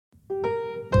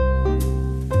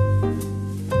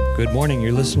Good morning.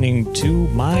 You're listening to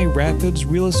My Rapids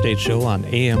Real Estate Show on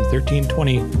AM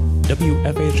 1320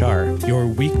 WFHR, your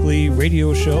weekly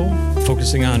radio show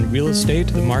focusing on real estate,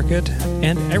 the market,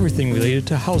 and everything related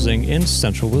to housing in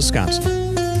central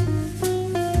Wisconsin.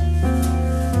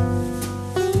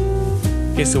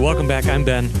 Okay, so welcome back. I'm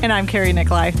Ben. And I'm Carrie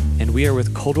Nicolai. And we are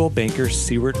with Coldwell Banker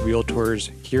Seward Realtors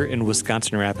here in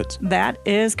Wisconsin Rapids. That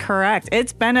is correct.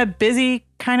 It's been a busy,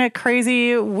 kind of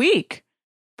crazy week,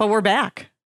 but we're back.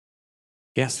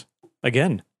 Yes,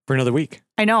 again, for another week.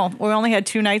 I know. We only had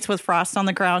 2 nights with frost on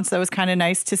the ground, so that was kind of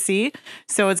nice to see.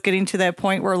 So it's getting to that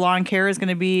point where lawn care is going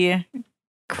to be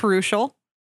crucial.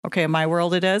 Okay, in my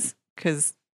world it is,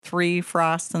 because 3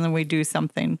 frosts and then we do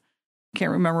something.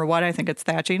 Can't remember what. I think it's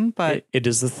thatching, but It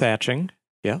is the thatching.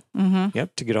 Yeah. Mm-hmm.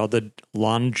 Yep, to get all the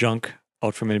lawn junk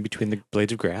out from in between the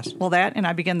blades of grass. Well, that, and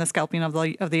I begin the scalping of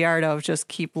the yard of just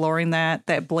keep lowering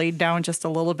that blade down just a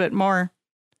little bit more.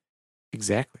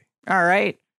 Exactly. All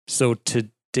right. So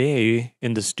today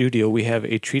in the studio, we have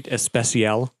a treat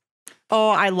especial. Oh,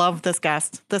 I love this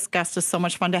guest. This guest is so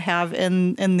much fun to have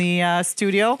in the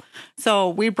studio. So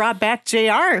we brought back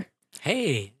JR.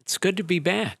 Hey, it's good to be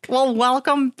back. Well,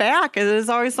 welcome back. It is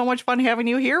always so much fun having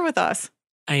you here with us.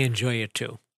 I enjoy it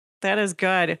too. That is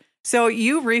good. So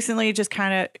you recently just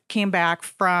kind of came back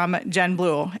from Gen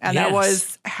Blue, and that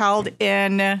was held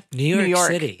in New York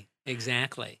City.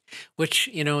 Exactly. Which,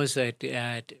 is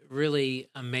really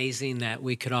amazing that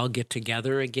we could all get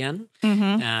together again.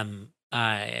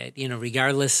 Mm-hmm.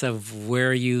 Regardless of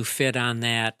where you fit on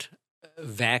that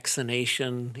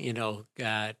vaccination,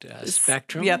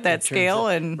 spectrum. Yeah, that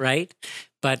scale. Right.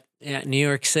 But New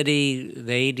York City,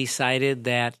 they decided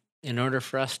that in order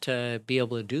for us to be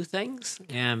able to do things,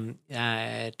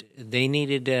 they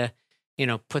needed to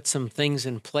put some things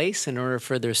in place in order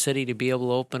for their city to be able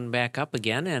to open back up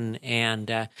again.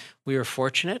 And we were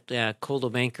fortunate.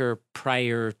 Coldwell Banker,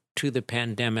 prior to the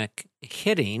pandemic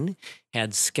hitting,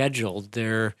 had scheduled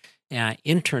their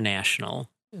international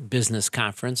business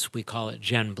conference. We call it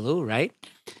Gen Blue, right?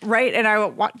 Right. And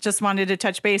I just wanted to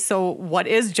touch base. So what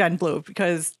is Gen Blue?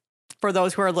 Because for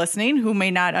those who are listening who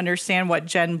may not understand what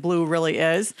Gen Blue really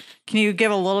is, can you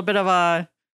give a little bit of a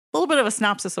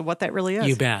synopsis of what that really is?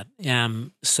 You bet.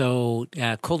 So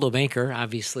Coldwell Banker,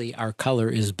 obviously, our color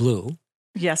is blue.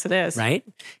 Yes, it is. Right?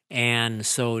 And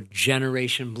so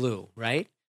Generation Blue, right?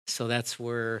 So that's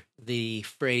where the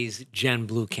phrase Gen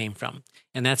Blue came from.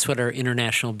 And that's what our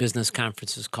International Business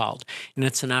Conference is called. And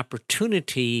it's an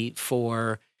opportunity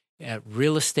for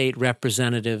real estate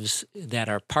representatives that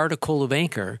are part of Coldwell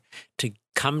Banker to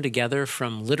come together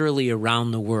from literally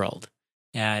around the world.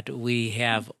 We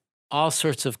have all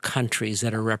sorts of countries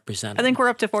that are represented. I think we're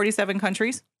up to 47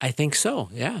 countries. I think so.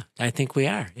 Yeah, I think we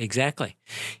are. Exactly.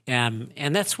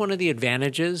 And that's one of the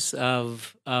advantages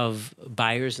of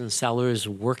buyers and sellers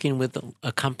working with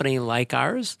a company like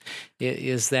ours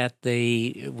is that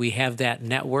we have that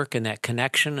network and that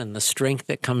connection and the strength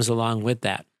that comes along with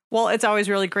that. Well, it's always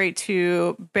really great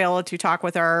to be able to talk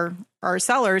with our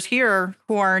sellers here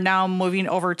who are now moving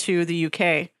over to the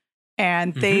UK.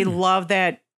 And they love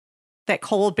that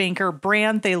Coldwell Banker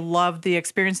brand. They love the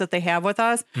experience that they have with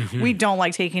us. Mm-hmm. We don't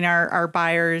like taking our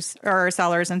buyers or our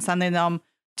sellers and sending them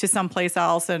to someplace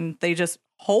else. And they just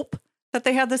hope that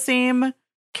they have the same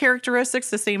characteristics,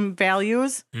 the same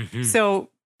values. Mm-hmm. So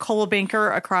Coldwell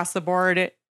Banker across the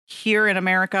board here in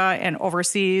America and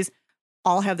overseas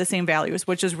all have the same values,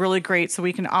 which is really great. So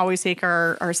we can always take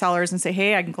our sellers and say,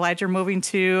 hey, I'm glad you're moving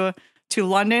to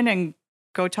London and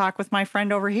go talk with my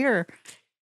friend over here.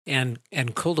 And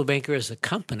Coldwell Banker as a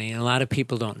company, and a lot of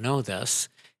people don't know this,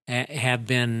 have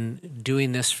been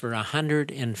doing this for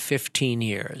 115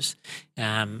 years.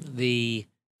 It's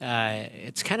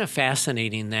kind of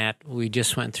fascinating that we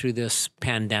just went through this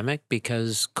pandemic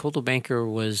because Coldwell Banker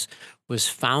was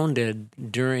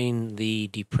founded during the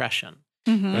Depression.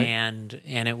 Mm-hmm.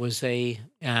 And it was there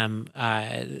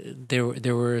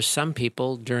were some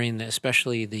people during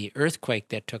especially the earthquake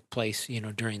that took place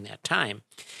during that time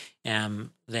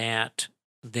that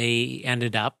they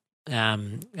ended up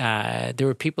there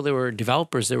were people that were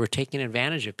developers that were taking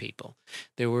advantage of people.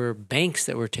 There were banks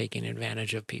that were taking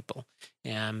advantage of people,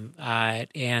 and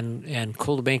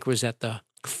Coldwell Banker was at the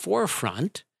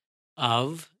forefront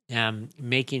of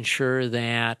making sure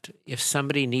that if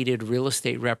somebody needed real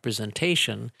estate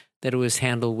representation, that it was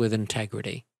handled with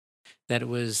integrity, that it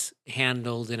was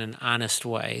handled in an honest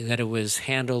way, that it was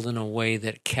handled in a way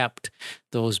that kept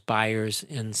those buyers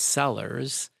and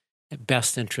sellers'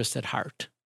 best interest at heart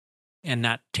and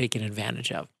not taken advantage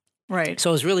of. Right. So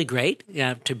it was really great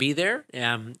to be there.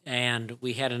 And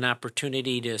we had an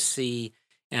opportunity to see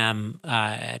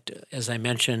As I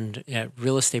mentioned,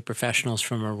 real estate professionals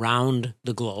from around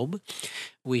the globe.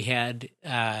 We had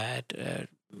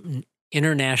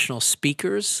international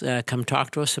speakers come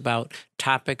talk to us about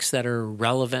topics that are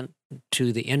relevant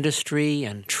to the industry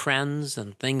and trends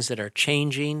and things that are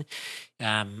changing.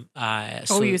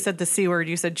 You said the C word.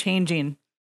 You said changing,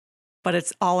 but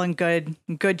it's all in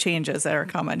good changes that are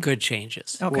coming. Good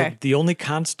changes. Okay. Well, the only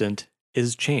constant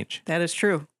is change. That is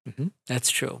true. Mm-hmm. That's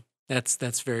true.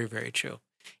 That's very, very true.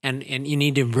 And you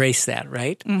need to embrace that,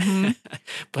 right? Mm-hmm.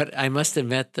 But I must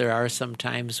admit, there are some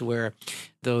times where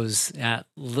those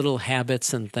little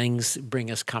habits and things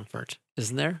bring us comfort,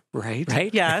 isn't there? Right.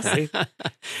 Right? Yes. Right.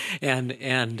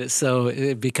 and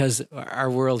so because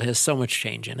our world has so much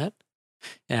change in it,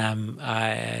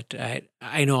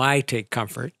 I know I take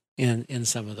comfort in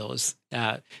some of those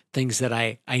things that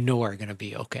I know are going to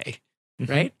be okay,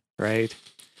 Mm-hmm. right? Right.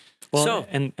 Well, So-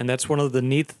 and that's one of the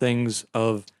neat things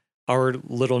of our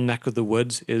little neck of the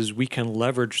woods is we can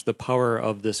leverage the power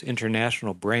of this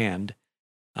international brand.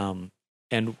 And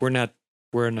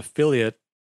we're an affiliate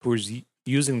who's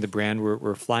using the brand.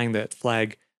 We're flying that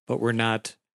flag, but we're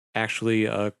not actually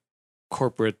a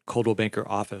corporate Coldwell Banker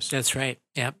office. That's right.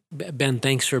 Yeah, Ben,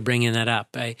 thanks for bringing that up.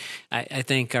 I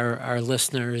think our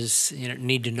listeners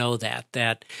need to know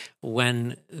that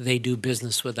when they do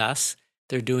business with us,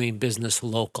 they're doing business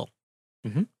local,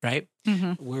 Mhm. right?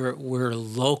 Mm-hmm. We're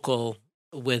local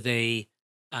with a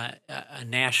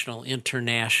national,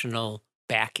 international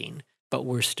backing, but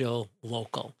we're still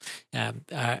local.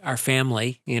 Our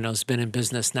family, has been in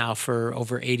business now for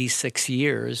over 86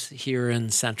 years here in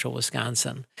central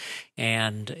Wisconsin,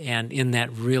 and in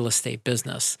that real estate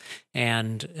business.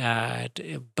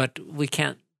 But we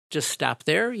can't just stop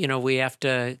there. We have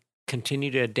to continue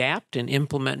to adapt and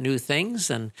implement new things.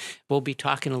 And we'll be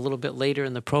talking a little bit later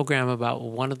in the program about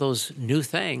one of those new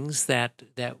things that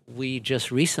we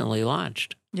just recently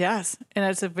launched. Yes. And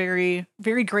it's a very,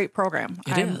 very great program.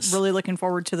 It I'm is. really looking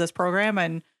forward to this program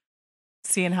and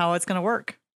seeing how it's going to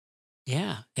work.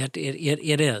 Yeah, it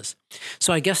is.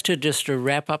 So I guess to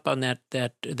wrap up on that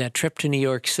trip to New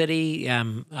York City,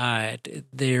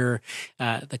 the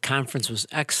conference was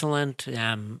excellent,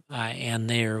 and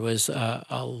there was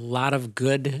a lot of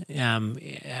good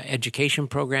education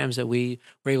programs that we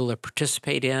were able to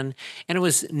participate in, and it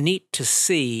was neat to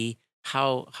see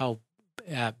how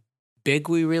big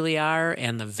we really are,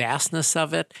 and the vastness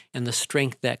of it, and the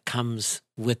strength that comes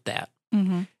with that.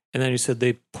 Mm-hmm. And then you said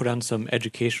they put on some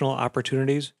educational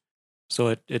opportunities.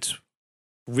 So it's a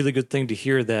really good thing to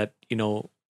hear that,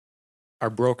 our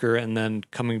broker and then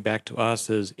coming back to us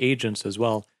as agents as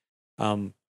well,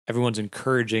 everyone's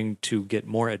encouraging to get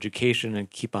more education and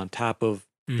keep on top of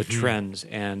the trends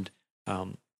and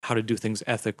how to do things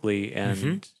ethically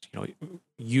and,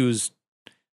 use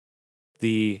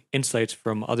the insights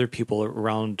from other people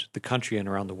around the country and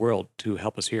around the world to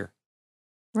help us here.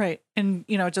 Right. And,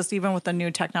 just even with the new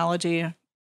technology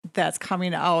that's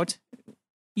coming out,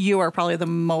 you are probably the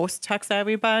most tech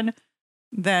savvy, Ben,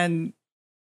 than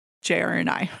JR and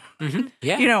I. Mm-hmm.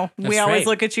 Yeah. We always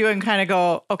look at you and kind of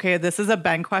go, okay, this is a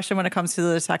Ben question when it comes to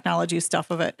the technology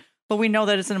stuff of it. But we know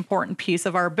that it's an important piece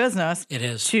of our business. It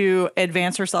is. To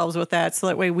advance ourselves with that so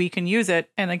that way we can use it.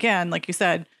 And again, like you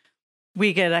said,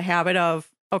 we get a habit of,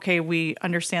 okay, we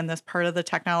understand this part of the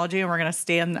technology and we're going to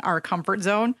stay in our comfort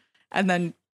zone. And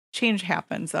then change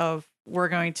happens of we're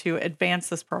going to advance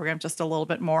this program just a little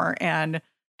bit more and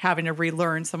having to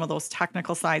relearn some of those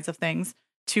technical sides of things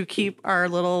to keep our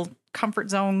little comfort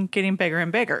zone getting bigger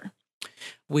and bigger.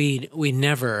 We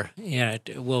never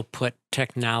will put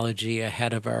technology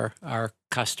ahead of our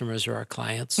customers or our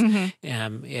clients.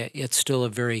 Mm-hmm. It's still a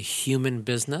very human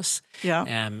business. Yeah.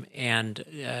 And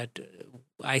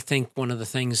I think one of the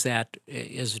things that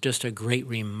is just a great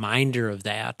reminder of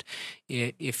that,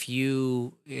 if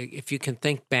you can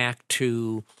think back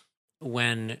to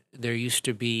when there used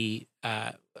to be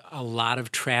a lot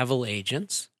of travel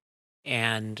agents,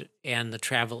 and the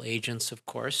travel agents, of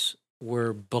course,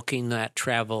 were booking that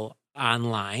travel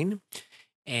online,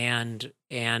 and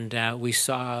we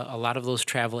saw a lot of those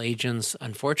travel agents,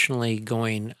 unfortunately,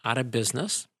 going out of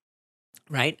business.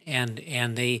 Right. And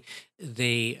they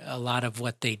a lot of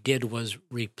what they did was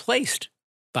replaced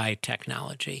by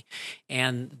technology.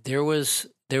 And there was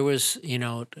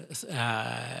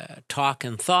talk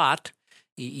and thought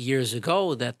years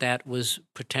ago that was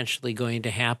potentially going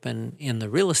to happen in the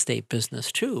real estate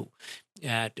business too,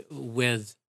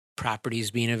 with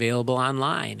properties being available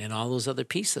online and all those other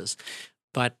pieces.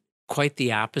 But quite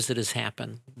the opposite has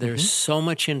happened. There's so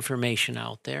much information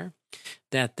out there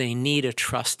that they need a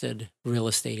trusted real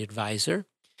estate advisor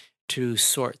to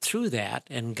sort through that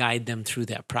and guide them through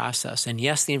that process. And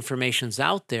yes, the information's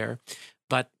out there,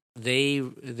 but they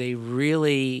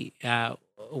really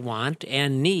want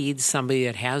and need somebody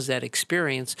that has that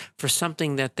experience for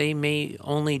something that they may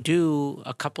only do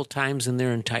a couple times in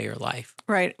their entire life.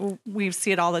 Right. We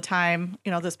see it all the time.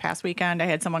 This past weekend, I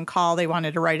had someone call. They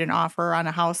wanted to write an offer on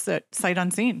a house at sight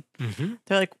unseen. Mm-hmm.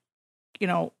 They're like,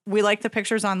 we like the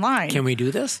pictures online. Can we do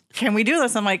this?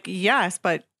 I'm like, yes,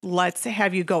 but let's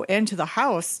have you go into the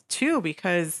house too,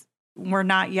 because we're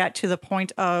not yet to the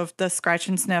point of the scratch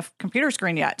and sniff computer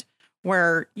screen yet,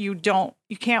 where you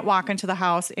can't walk into the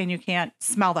house and you can't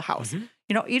smell the house.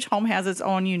 Mm-hmm. Each home has its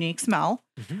own unique smell.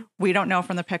 Mm-hmm. We don't know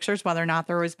from the pictures whether or not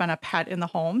there has been a pet in the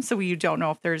home. So you don't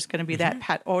know if there's going to be that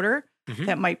pet odor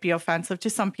that might be offensive to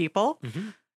some people. Mm-hmm.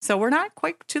 So we're not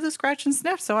quite to the scratch and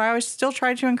sniff. So I always still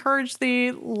try to encourage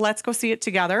let's go see it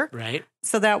together. Right.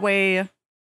 So that way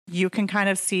you can kind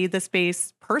of see the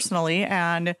space personally.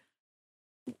 And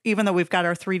even though we've got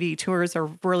our 3D tours are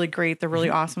really great, they're really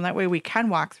awesome. That way we can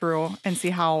walk through and see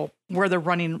where the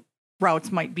running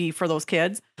routes might be for those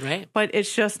kids. Right. But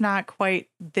it's just not quite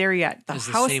there yet. The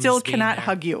house still cannot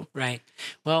hug you. Right.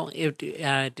 Well,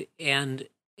 and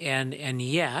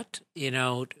yet,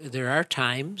 there are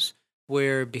times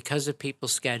where, because of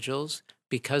people's schedules,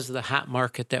 because of the hot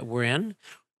market that we're in,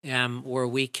 where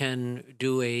we can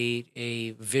do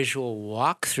a visual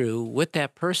walkthrough with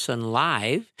that person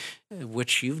live,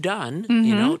 which you've done,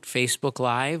 Facebook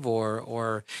Live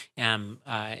or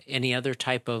any other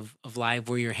type of live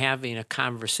where you're having a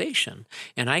conversation.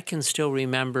 And I can still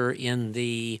remember in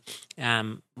the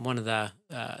one of the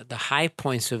high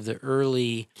points of the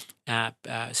early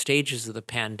stages of the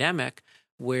pandemic,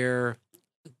 where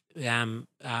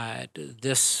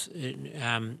this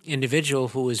individual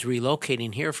who was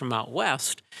relocating here from out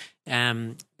west,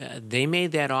 they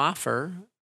made that offer,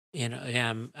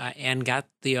 and got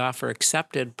the offer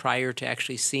accepted prior to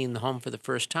actually seeing the home for the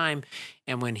first time.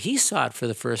 And when he saw it for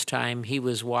the first time, he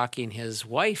was walking his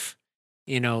wife,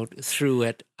 through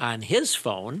it on his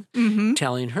phone,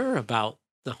 telling her about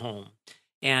the home.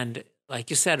 And like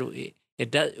you said,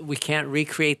 we can't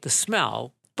recreate the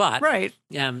smell. But right.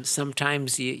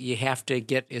 Sometimes you have to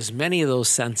get as many of those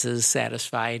senses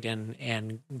satisfied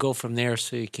and go from there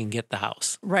so you can get the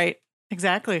house. Right.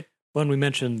 Exactly. When we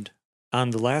mentioned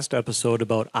on the last episode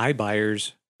about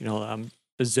iBuyers,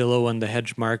 Zillow and the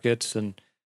hedge markets and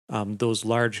those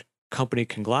large company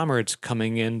conglomerates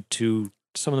coming into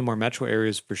some of the more metro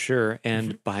areas for sure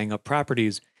and buying up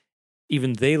properties,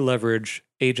 even they leverage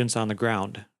agents on the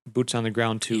ground, boots on the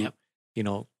ground to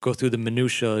go through the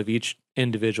minutia of each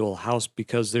individual house,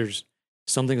 because there's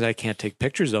some things I can't take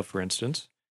pictures of, for instance.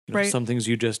 Right. Some things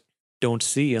you just don't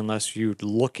see unless you're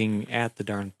looking at the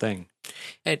darn thing.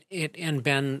 And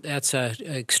Ben, that's a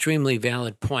extremely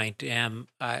valid point.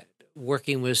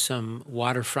 Working with some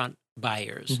waterfront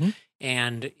buyers,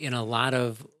 and in a lot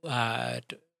of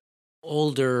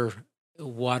older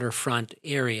waterfront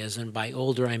areas, and by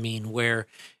older I mean where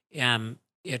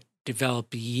it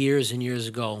developed years and years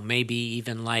ago, maybe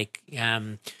even like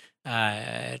the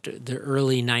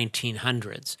early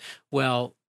 1900s.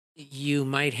 Well, you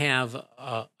might have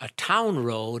a town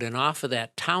road, and off of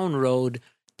that town road,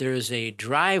 there's a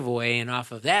driveway, and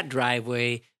off of that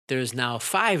driveway, there's now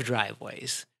 5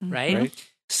 driveways, right?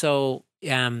 So,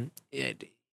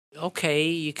 okay,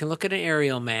 you can look at an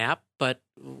aerial map, but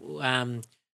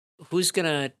who's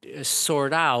going to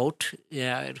sort out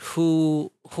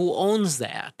who owns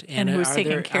that, and who's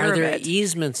taking care of it? Are there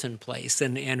easements in place,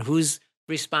 and who's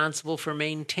responsible for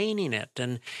maintaining it?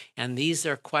 And these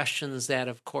are questions that,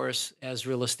 of course, as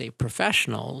real estate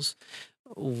professionals,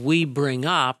 we bring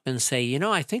up and say,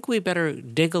 I think we better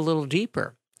dig a little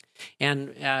deeper.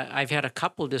 And I've had a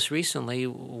couple just recently,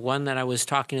 one that I was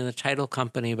talking to the title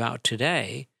company about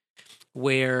today,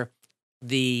 where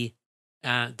there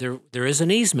is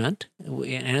an easement,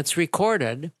 and it's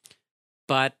recorded,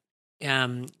 but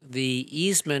the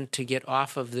easement to get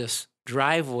off of this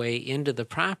driveway into the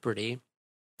property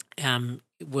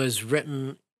was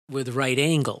written with right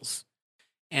angles.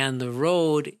 And the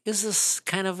road is this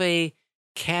kind of a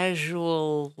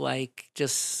casual, like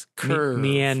just curve.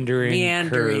 Meandering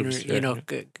curves,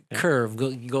 curve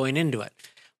going into it.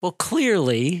 Well,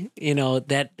 clearly,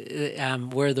 that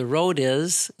where the road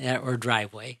is, or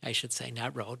driveway, I should say,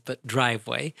 not road, but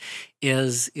driveway,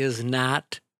 is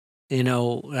not,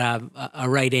 a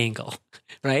right angle,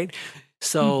 right?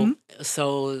 So,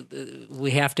 so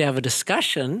we have to have a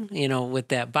discussion, with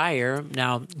that buyer.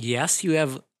 Now, yes, you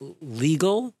have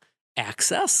legal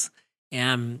access,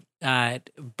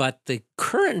 but the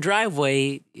current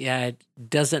driveway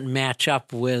doesn't match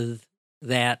up with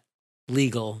that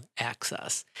legal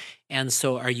access. And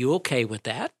so are you okay with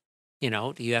that?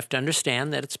 You have to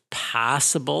understand that it's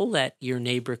possible that your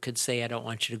neighbor could say, I don't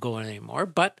want you to go anymore,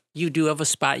 but you do have a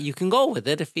spot you can go with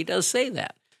it if he does say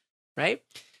that, right?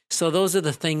 So those are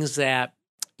the things that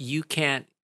you can't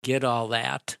get all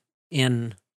that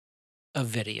in a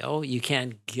video. You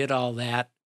can't get all that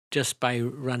just by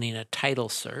running a title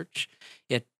search.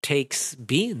 It takes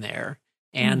being there,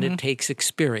 and it takes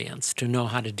experience to know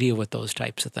how to deal with those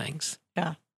types of things.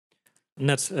 Yeah. And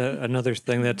that's another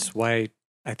thing. That's why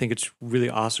I think it's really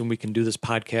awesome we can do this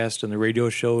podcast and the radio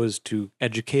show, is to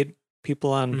educate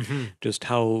people on just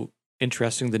how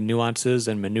interesting the nuances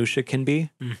and minutia can be.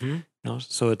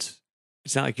 So it's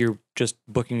not like you're just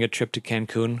booking a trip to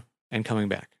Cancun and coming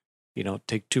back.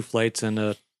 Take 2 flights and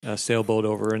a sailboat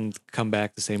over and come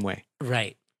back the same way.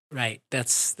 Right.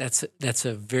 That's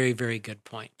a very, very good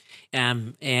point.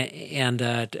 And an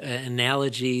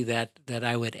analogy that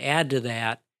I would add to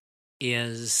that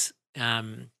is,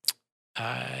 if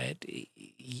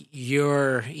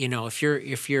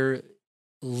you're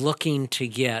looking to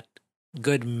get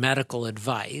good medical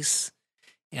advice,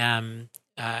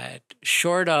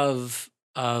 short of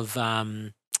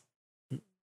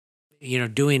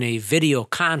doing a video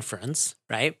conference,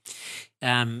 right?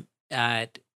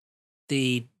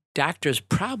 The doctor's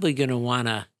probably going to want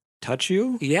to touch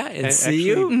you, and see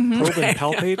you, probe and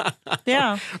palpate,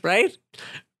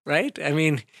 Right. I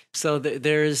mean, so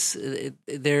there's if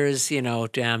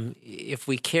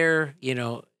we care,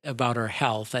 about our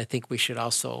health, I think we should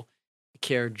also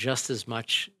care just as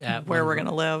much where we're going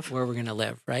to live. Where we're going to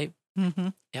live, right?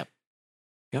 Yep.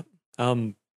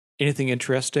 Anything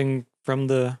interesting from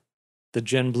the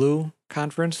Gen Blue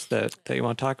conference that you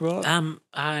want to talk about?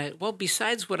 Well,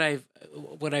 besides what I've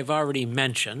already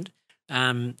mentioned,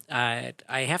 I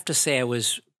have to say I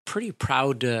was pretty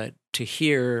proud to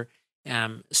hear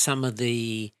some of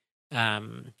the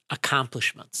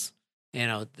accomplishments,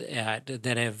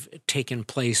 that have taken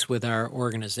place with our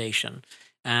organization.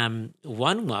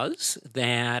 One was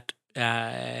that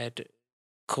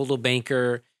Coldwell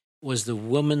Banker was the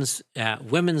Women's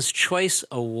Choice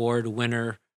Award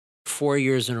winner 4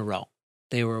 years in a row.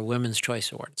 They were a Women's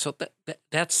Choice Award, so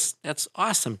that's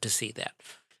awesome to see that.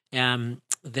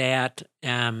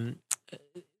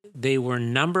 They were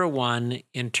number one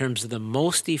in terms of the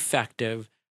most effective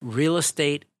real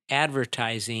estate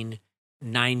advertising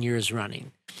 9 years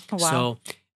running. Oh, wow. So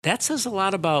that says a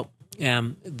lot about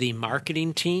the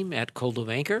marketing team at Coldwell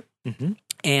Banker,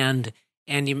 and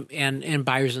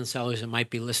buyers and sellers that might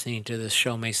be listening to this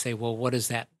show may say, well, what does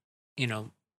that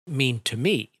mean to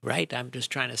me, right? I'm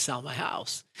just trying to sell my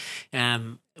house.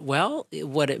 Well,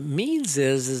 what it means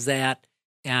is that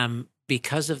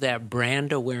because of that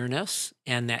brand awareness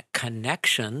and that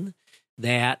connection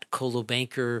that Coldwell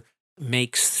Banker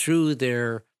makes through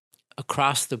their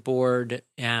across the board,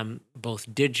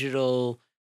 both digital,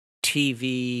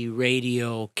 TV,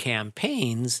 radio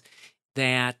campaigns,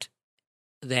 that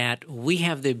we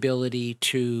have the ability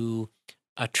to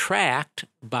attract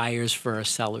buyers for our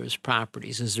sellers'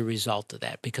 properties as a result of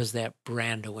that, because of that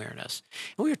brand awareness.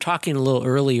 And we were talking a little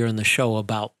earlier in the show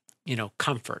about,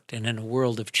 comfort and in a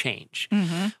world of change.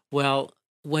 Well,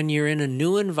 when you're in a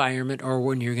new environment or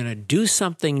when you're going to do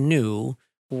something new,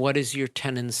 what is your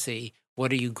tendency?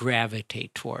 What do you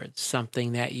gravitate towards?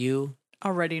 Something that you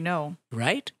already know.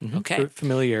 Right? Okay.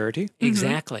 Familiarity.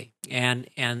 Exactly. And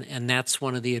that's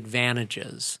one of the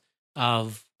advantages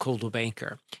of Coldwell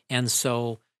Banker. And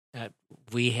so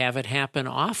we have it happen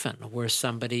often where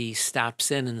somebody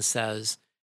stops in and says,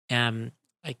 I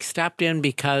stopped in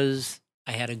because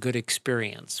I had a good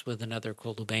experience with another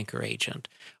Coldwell Banker agent,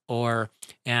 or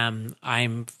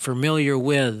I'm familiar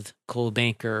with Coldwell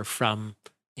Banker from,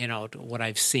 what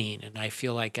I've seen, and I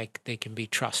feel like they can be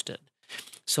trusted.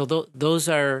 So those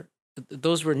were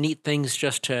neat things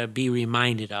just to be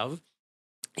reminded of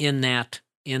in that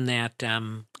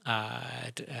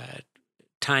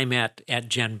time at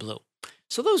Gen Blue.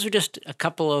 So those are just a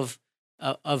couple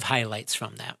of highlights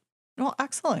from that. Well,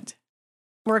 excellent.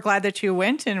 We're glad that you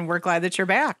went, and we're glad that you're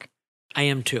back. I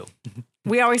am too.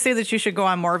 We always say that you should go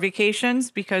on more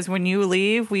vacations, because when you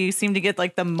leave, we seem to get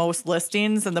like the most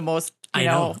listings and the most,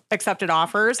 accepted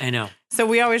offers. I know. So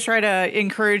we always try to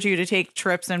encourage you to take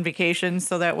trips and vacations,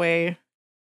 so that way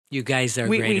you guys are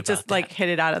great. We just like hit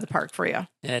it out of the park for you.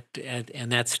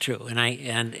 And that's true.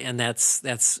 And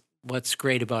that's what's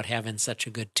great about having such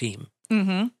a good team.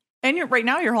 And right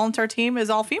now your whole entire team is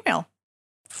all female.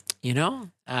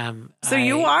 So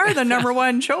you are the number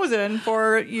one chosen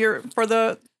for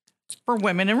the for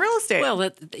women in real estate. Well,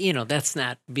 that's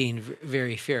not being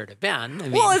very fair to Ben. I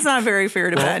mean, well, it's not very fair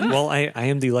to Ben. Well, I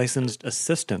am the licensed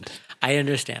assistant, I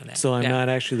understand that. so I'm not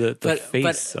actually the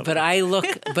face. But I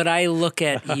look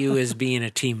at you as being a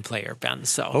team player, Ben.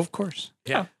 So of course,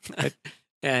 yeah,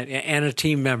 and a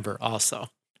team member also.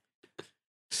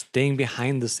 Staying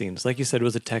behind the scenes, like you said,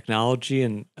 with the technology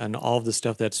and all of the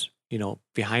stuff that's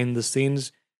behind the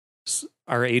scenes,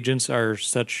 our agents are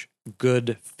such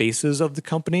good faces of the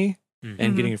company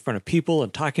and getting in front of people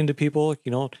and talking to people.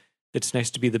 It's nice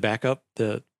to be the backup,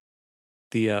 the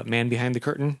man behind the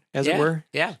curtain, as it were.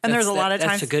 Yeah, and there's a lot of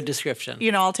times that's a good description.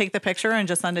 I'll take the picture and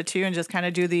just send it to you and just kind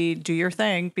of do your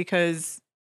thing, because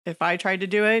if I tried to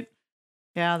do it,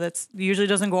 that's usually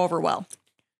doesn't go over well.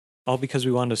 All because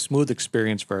we want a smooth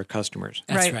experience for our customers.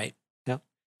 That's right. Yeah,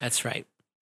 that's right.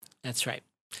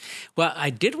 Well, I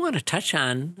did want to touch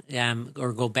on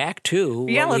or go back to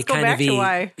what we kind of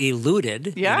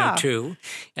alluded to.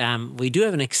 We do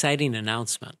have an exciting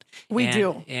announcement. We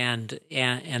do. And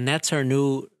that's our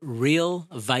new Real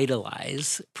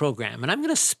Vitalize program. And I'm going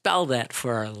to spell that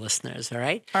for our listeners, all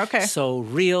right? Okay. So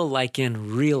real like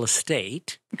in real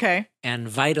estate. Okay. And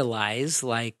vitalize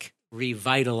like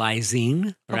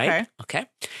revitalizing, right? Okay.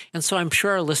 And so I'm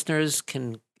sure our listeners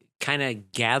can kind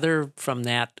of gather from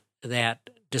that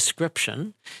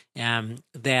description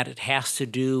that it has to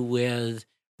do with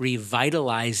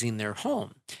revitalizing their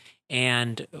home.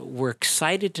 And we're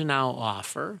excited to now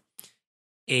offer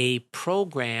a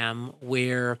program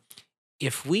where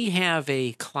if we have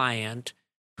a client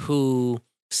who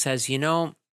says,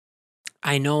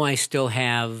 I know I still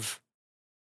have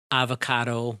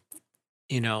avocado,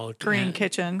 green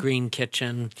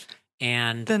kitchen,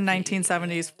 and the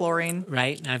 1970s flooring,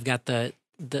 right? And I've got the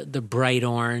bright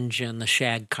orange and the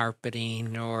shag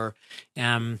carpeting, or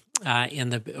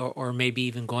or maybe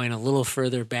even going a little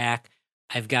further back,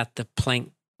 I've got the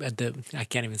plank. I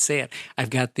can't even say it. I've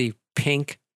got the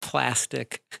pink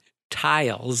plastic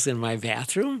tiles in my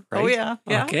bathroom. Right? Oh yeah.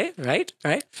 Okay. Right.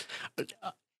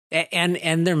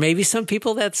 And there may be some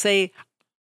people that say,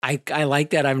 I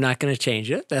like that. I'm not going to change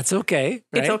it. That's okay.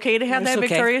 Right? It's okay to have that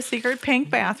Victoria's Secret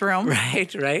pink bathroom.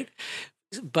 Right.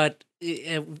 But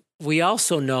we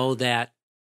also know that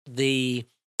the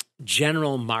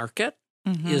general market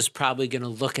is probably going to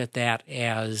look at that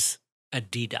as a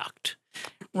deduct.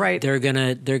 Right. They're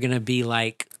gonna be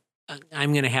like,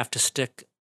 I'm going to have to stick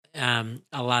a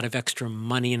lot of extra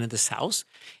money into this house.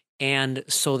 And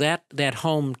so that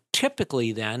home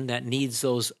typically then that needs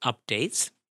those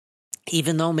updates,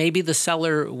 even though maybe the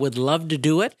seller would love to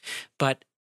do it, but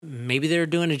maybe they're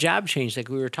doing a job change like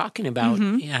we were talking about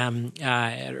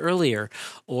earlier,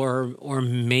 or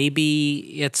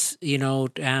maybe it's,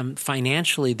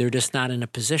 financially they're just not in a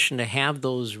position to have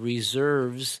those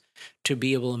reserves to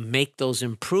be able to make those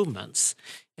improvements.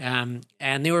 And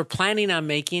they were planning on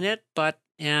making it, but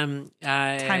time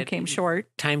came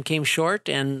short.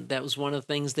 And that was one of the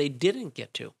things they didn't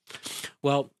get to.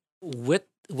 Well, with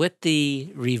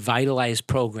the Revitalize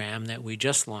program that we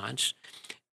just launched,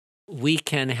 we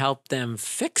can help them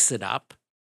fix it up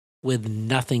with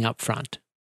nothing up front.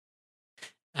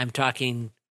 I'm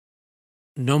talking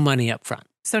no money up front.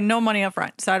 So no money up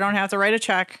front. So I don't have to write a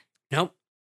check. Nope.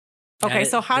 Okay,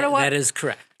 that is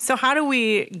correct. So how do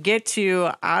we get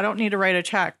to, I don't need to write a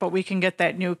check, but we can get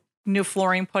that new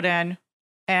flooring put in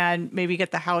and maybe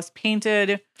get the house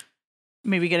painted,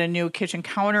 maybe get a new kitchen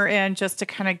counter in, just to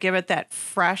kind of give it that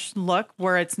fresh look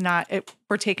where it's not,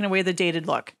 we're taking away the dated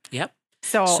look. Yep.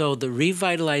 So the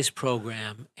Revitalize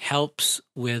program helps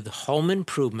with home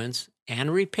improvements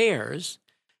and repairs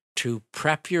to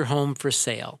prep your home for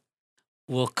sale.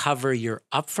 We'll cover your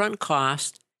upfront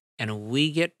cost, and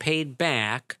we get paid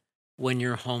back when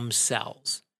your home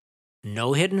sells.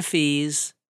 No hidden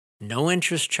fees, no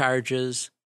interest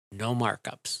charges, no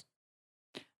markups.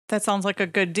 That sounds like a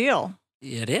good deal.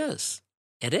 It is.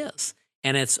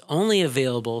 And it's only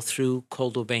available through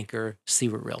Coldwell Banker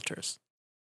Seward Realtors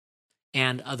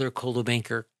and other Coldwell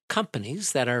Banker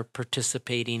companies that are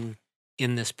participating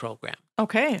in this program.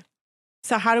 Okay.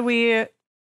 So how do we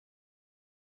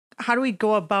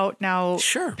go about now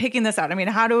picking this out? I mean,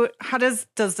 how does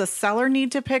the seller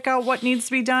need to pick out what needs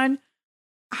to be done?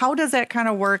 How does that kind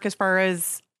of work as far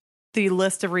as the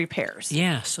list of repairs?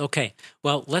 Yes. Okay.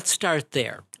 Well, let's start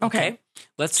there. Okay.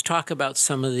 Let's talk about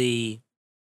some of the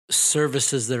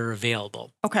services that are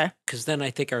available. Okay. Because then I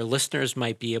think our listeners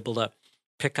might be able to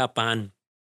pick up on,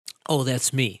 oh,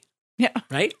 that's me. Yeah.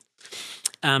 Right?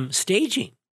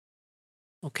 Staging.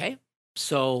 Okay.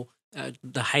 So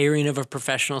the hiring of a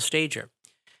professional stager,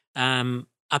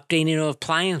 updating of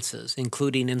appliances,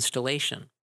 including installation,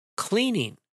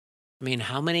 cleaning, I mean,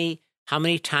 how many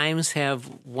times have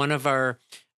one of our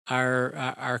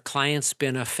clients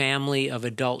been a family of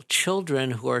adult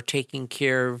children who are taking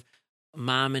care of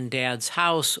mom and dad's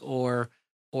house or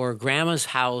grandma's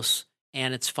house,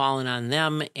 and it's fallen on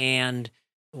them, and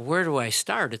where do I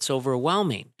start? It's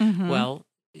overwhelming. Mhm. Well,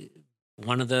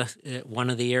 one of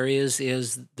the areas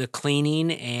is the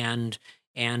cleaning and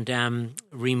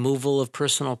removal of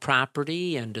personal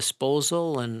property and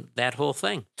disposal and that whole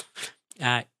thing.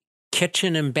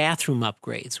 Kitchen and bathroom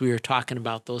upgrades. We were talking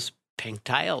about those pink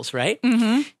tiles, right?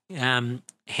 Mhm.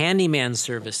 Handyman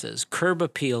services, curb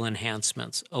appeal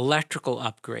enhancements, electrical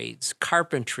upgrades,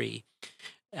 carpentry,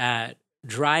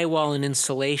 drywall and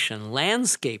insulation,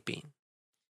 landscaping.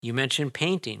 You mentioned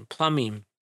painting, plumbing,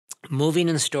 moving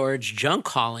and storage, junk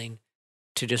hauling,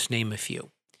 to just name a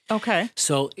few. Okay.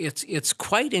 So it's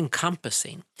quite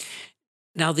encompassing.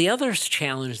 Now, the other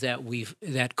challenge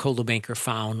that Coldwell Banker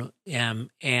found,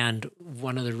 and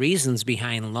one of the reasons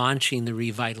behind launching the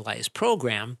Revitalize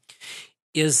program,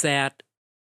 is that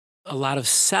a lot of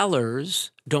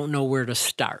sellers don't know where to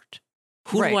start.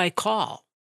 Who do I call?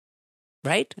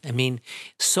 Right? I mean,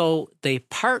 so they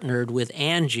partnered with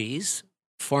Angie's,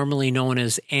 formerly known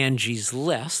as Angie's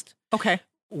List, Okay.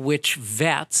 which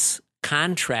vets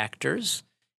contractors,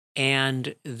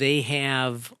 and they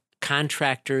have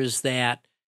contractors that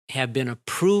have been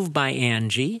approved by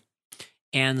Angie.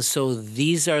 And so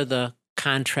these are the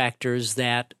contractors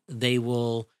that they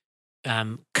will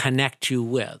connect you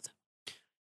with.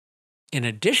 In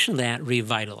addition to that,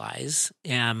 Revitalize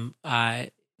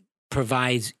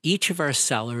provides each of our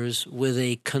sellers with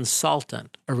a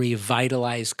consultant, a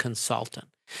Revitalize consultant,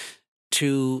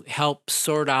 to help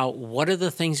sort out what are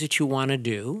the things that you want to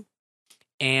do,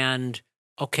 and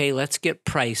okay, let's get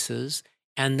prices.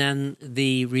 And then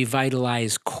the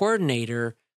Revitalize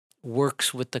coordinator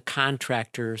works with the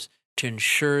contractors to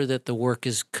ensure that the work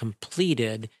is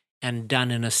completed and done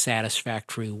in a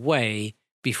satisfactory way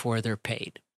before they're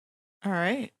paid. All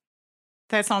right.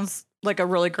 That sounds like a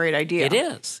really great idea. It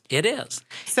is. It is.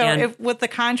 So if with the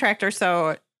contractor,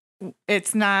 so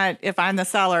it's not if I'm the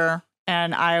seller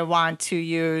and I want to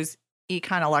use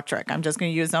Econ Electric, I'm just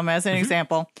going to use them as an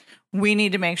example. We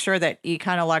need to make sure that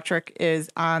Econ Electric is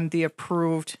on the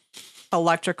approved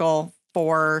electrical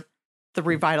for the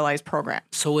Revitalize program.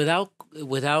 So without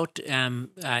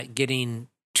getting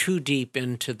too deep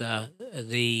into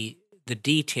the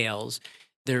details,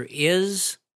 there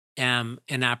is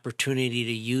an opportunity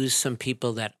to use some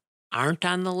people that aren't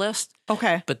on the list.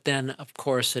 Okay. But then, of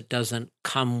course, it doesn't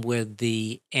come with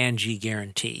the Angie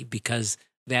guarantee because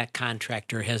that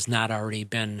contractor has not already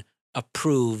been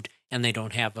approved and they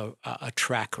don't have a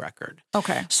track record.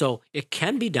 Okay. So it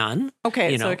can be done.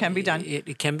 Okay, so it can be done.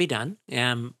 It can be done.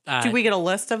 Do we get a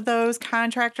list of those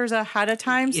contractors ahead of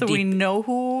time so we know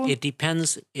who? It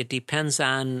depends. It depends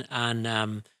on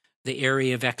the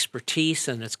area of expertise,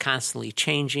 and it's constantly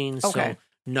changing. Okay. So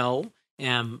no.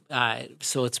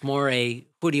 So it's more a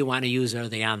who do you want to use? Are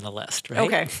they on the list? Right.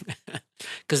 Okay.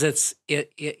 Because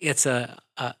it's a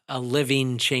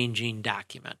living, changing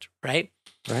document. Right.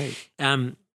 Right.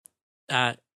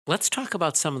 Let's talk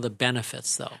about some of the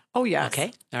benefits, though. Oh, yes.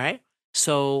 Okay. All right.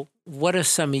 So what do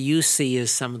some of you see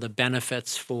as some of the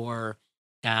benefits for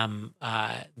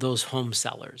those home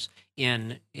sellers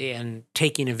in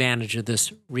taking advantage of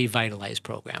this Revitalize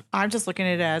program? I'm just looking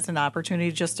at it as an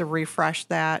opportunity just to refresh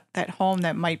that home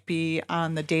that might be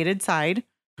on the dated side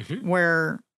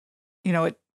where,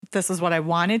 this is what I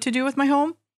wanted to do with my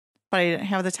home, but I didn't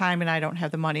have the time and I don't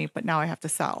have the money, but now I have to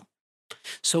sell.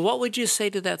 So what would you say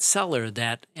to that seller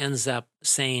that ends up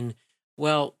saying,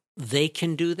 well, they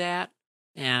can do that?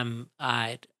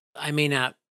 I may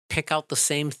not pick out the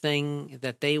same thing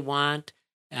that they want.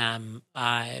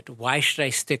 Why should I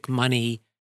stick money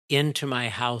into my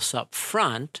house up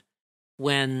front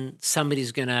when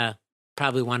somebody's going to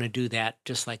probably want to do that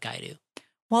just like I do?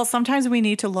 Well, sometimes we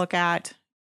need to look at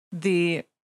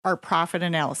our profit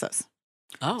analysis.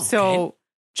 Oh, okay. So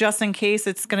just in case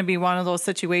it's going to be one of those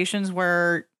situations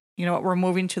where, we're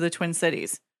moving to the Twin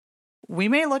Cities, we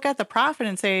may look at the profit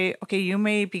and say, okay, you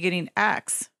may be getting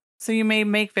X. So you may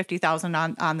make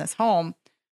 $50,000 on this home.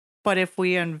 But if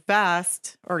we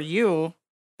invest, or you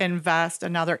invest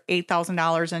another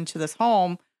 $8,000 into this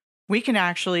home, we can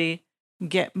actually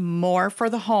get more for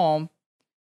the home.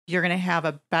 You're going to have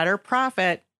a better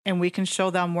profit, and we can show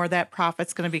them where that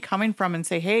profit's going to be coming from and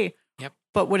say, hey,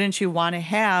 but wouldn't you want to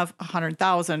have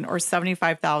 100,000 or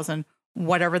 75,000,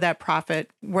 whatever that profit,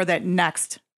 where that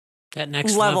next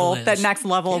level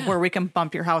of where we can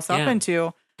bump your house up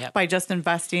into by just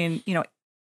investing,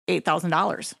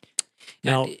 $8,000.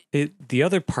 Now, the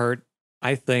other part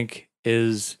I think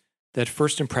is that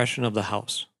first impression of the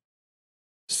house.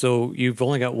 So you've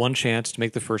only got one chance to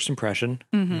make the first impression.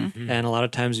 Mm-hmm. And a lot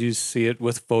of times you see it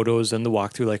with photos and the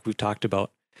walkthrough like we've talked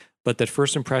about. But that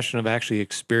first impression of actually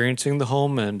experiencing the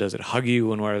home, and does it hug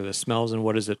you, and what are the smells, and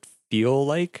what does it feel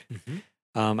like?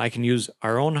 I can use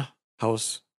our own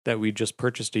house that we just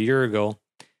purchased a year ago.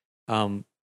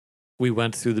 We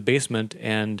went through the basement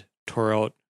and tore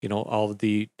out, all of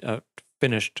the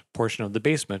finished portion of the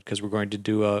basement because we're going to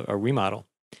do a remodel.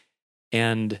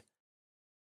 And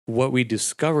what we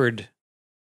discovered,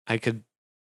 I could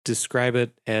describe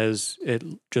it as it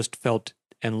just felt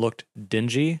and looked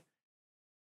dingy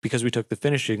because we took the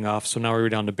finishing off. So now we were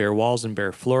down to bare walls and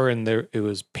bare floor, and it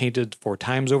was painted 4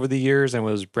 times over the years and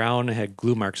was brown and had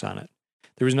glue marks on it.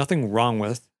 There was nothing wrong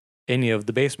with any of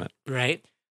the basement. Right.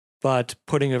 But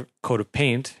putting a coat of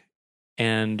paint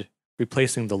and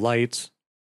replacing the lights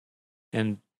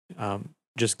and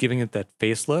just giving it that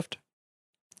facelift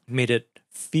made it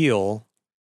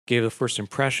gave the first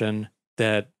impression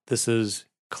that this is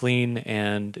clean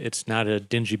and it's not a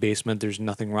dingy basement. There's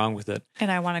nothing wrong with it. And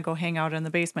I want to go hang out in the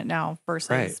basement now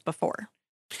versus before.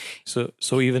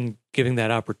 So even giving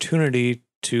that opportunity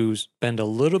to spend a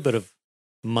little bit of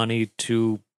money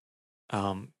to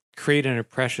create an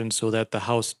impression so that the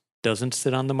house doesn't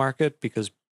sit on the market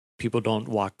because people don't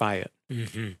walk by it.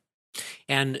 Mm-hmm.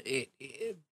 And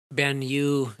Ben,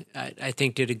 you, I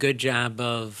think, did a good job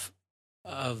of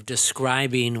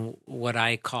describing what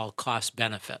I call cost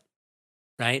benefit,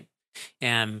 right?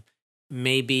 And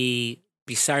maybe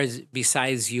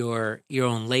besides your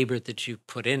own labor that you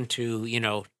put into,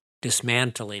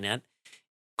 dismantling it,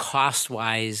 cost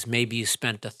wise, maybe you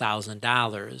spent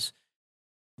 $1,000,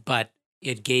 but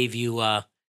it gave you a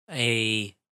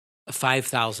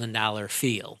 $5,000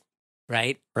 feel,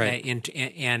 right? Right.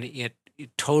 And it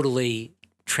totally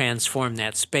transform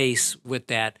that space with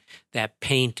that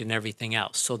paint and everything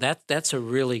else. So that's a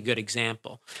really good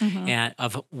example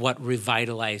of what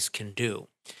Revitalize can do.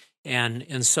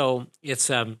 And so it's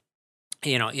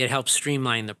it helps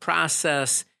streamline the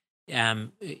process.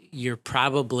 You're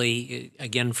probably,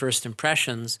 again, first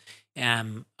impressions,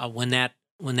 when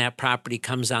that property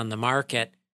comes on the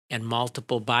market and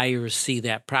multiple buyers see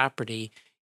that property,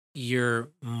 you're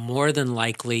more than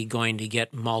likely going to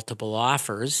get multiple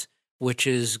offers, which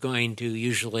is going to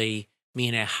usually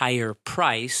mean a higher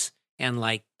price. And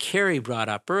like Carrie brought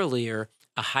up earlier,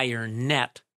 a higher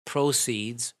net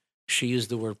proceeds. She used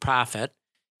the word profit,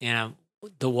 and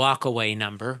the walkaway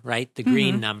number, right? The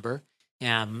green number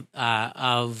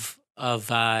of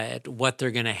what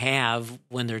they're going to have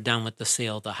when they're done with the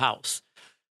sale of the house.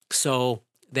 So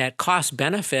that cost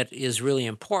benefit is really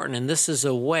important. And this is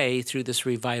a way through this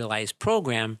Revitalize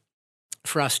program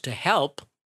for us to help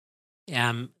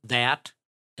that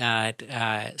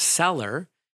seller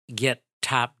get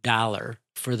top dollar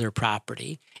for their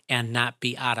property and not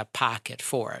be out of pocket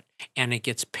for it. And it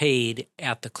gets paid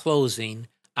at the closing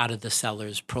out of the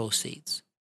seller's proceeds.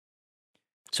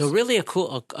 So really a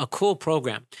cool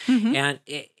program. And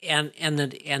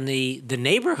the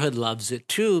neighborhood loves it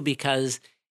too, because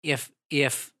if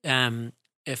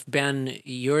Ben,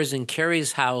 yours and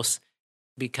Carrie's house,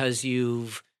 because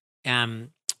you've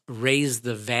raised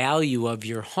the value of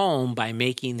your home by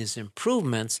making these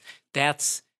improvements,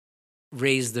 that's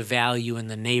raised the value in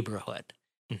the neighborhood.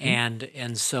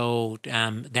 And so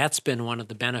that's been one of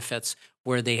the benefits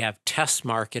where they have test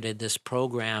marketed this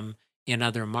program in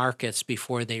other markets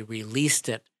before they released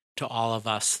it to all of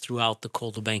us throughout the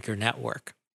Coldwell Banker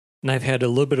network. And I've had a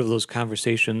little bit of those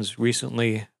conversations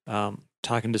recently,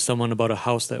 talking to someone about a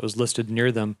house that was listed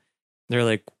near them. They're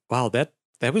like, wow, that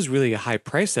was really a high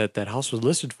price that house was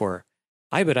listed for.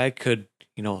 I bet I could,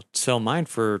 sell mine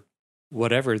for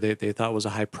whatever they thought was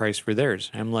a high price for theirs.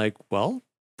 And I'm like, well,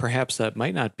 perhaps that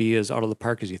might not be as out of the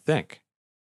park as you think.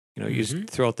 You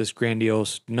throw out this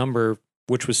grandiose number,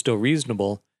 which was still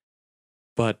reasonable,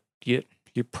 but you're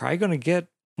probably going to get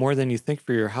more than you think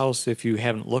for your house if you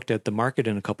haven't looked at the market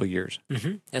in a couple of years.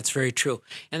 That's very true,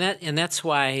 and that's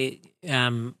why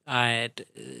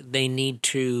they need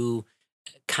to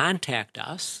contact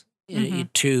us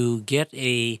to get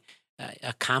a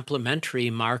complimentary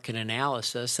market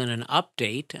analysis and an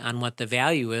update on what the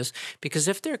value is. Because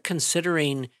if they're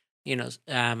considering,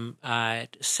 selling,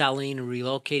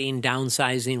 relocating,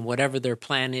 downsizing, whatever their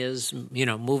plan is,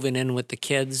 moving in with the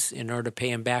kids in order to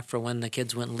pay them back for when the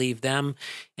kids wouldn't leave them,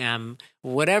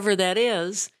 whatever that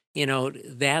is,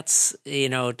 that's,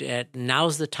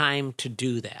 now's the time to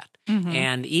do that.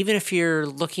 And even if you're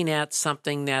looking at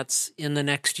something that's in the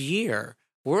next year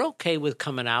we're okay with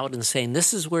coming out and saying,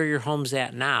 this is where your home's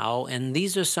at now, and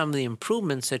these are some of the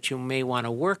improvements that you may want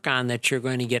to work on that you're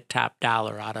going to get top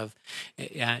dollar out of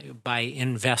by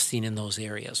investing in those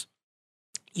areas.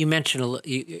 You mentioned,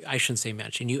 I shouldn't say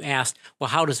mention, you asked, well,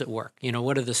 how does it work?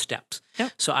 What are the steps?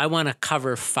 Yep. So I want to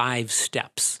cover 5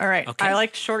 steps. All right. Okay? I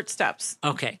like short steps.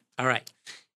 Okay. All right.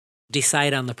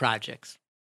 Decide on the projects.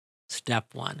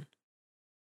 Step 1.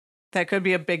 That could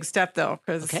be a big step, though,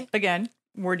 because, Okay. again,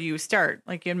 where do you start?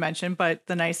 Like you had mentioned, but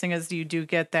the nice thing is you do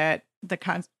get a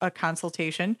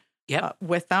consultation Yep.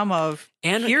 with them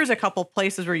And- here's a couple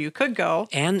places where you could go.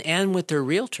 And with their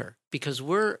realtor, because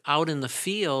we're out in the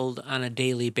field on a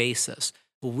daily basis.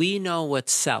 We know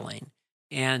what's selling.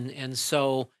 And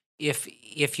so if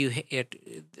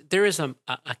there is a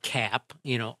cap,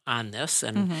 on this,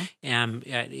 and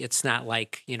it's not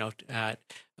like,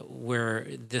 where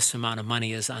this amount of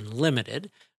money is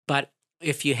unlimited, but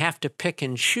if you have to pick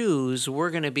and choose, we're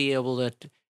going to be able to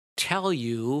tell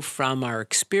you from our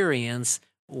experience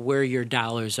where your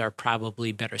dollars are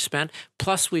probably better spent.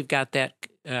 Plus, we've got that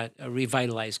a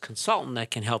revitalized consultant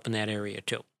that can help in that area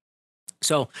too.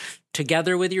 So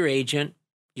together with your agent,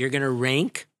 you're going to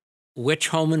rank which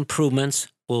home improvements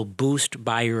will boost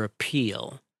buyer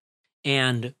appeal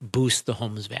and boost the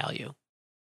home's value.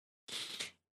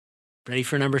 Ready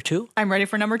for number 2? I'm ready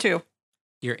for number 2.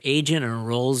 Your agent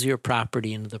enrolls your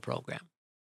property into the program.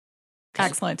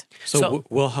 Excellent. So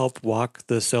we'll help walk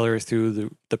the seller through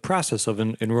the process of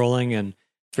enrolling and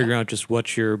figuring out just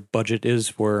what your budget is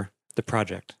for the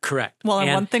project. Correct. Well,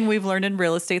 and one thing we've learned in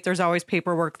real estate, there's always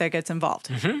paperwork that gets involved.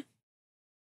 Mm-hmm.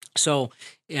 So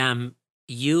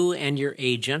you and your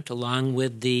agent, along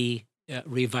with the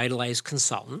revitalized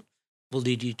consultant, will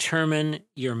determine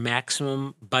your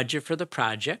maximum budget for the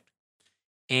project,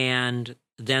 and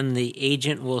then the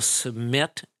agent will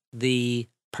submit the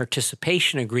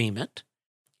participation agreement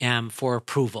for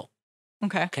approval.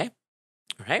 Okay. Okay.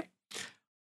 All right.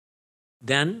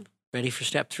 Then, ready for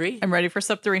step 3? I'm ready for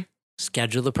step 3.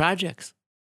 Schedule the projects.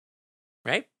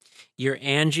 Right? Your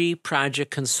Angie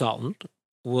project consultant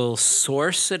will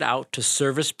source it out to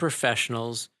service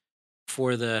professionals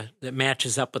that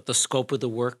matches up with the scope of the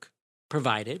work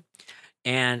provided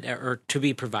or to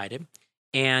be provided,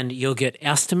 and you'll get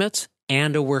estimates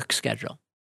and a work schedule.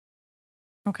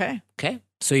 Okay. Okay.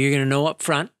 So you're going to know up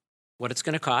front what it's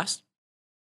going to cost.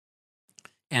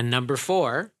 And number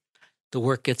 4, the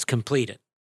work gets completed.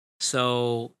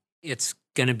 So it's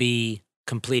going to be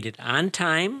completed on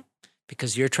time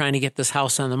because you're trying to get this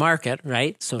house on the market,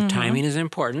 right? So timing is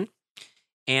important.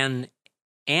 And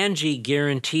Angie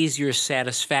guarantees your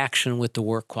satisfaction with the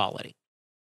work quality.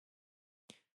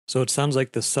 So it sounds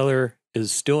like the seller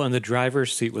is still in the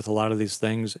driver's seat with a lot of these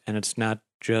things, and it's not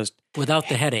just without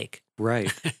the headache.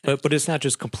 Right. but it's not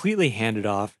just completely handed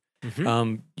off.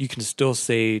 You can still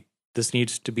say, this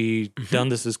needs to be done.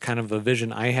 This is kind of a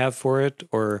vision I have for it.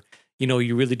 Or,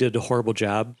 you really did a horrible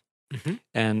job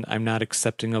and I'm not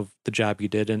accepting of the job you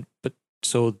did. But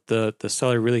so the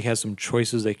seller really has some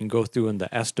choices they can go through in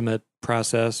the estimate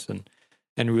process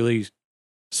and really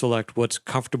select what's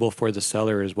comfortable for the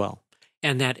seller as well.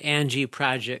 And that Angie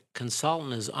project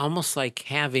consultant is almost like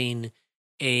having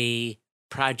a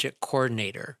project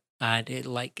coordinator.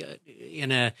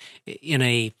 In a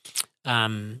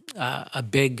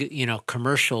big,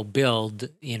 commercial build,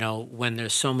 when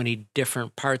there's so many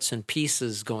different parts and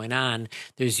pieces going on,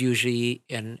 there's usually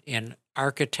an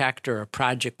architect or a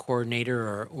project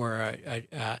coordinator or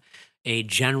a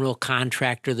general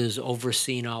contractor that's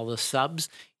overseeing all the subs.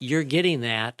 You're getting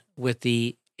that with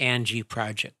the Angie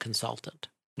project consultant.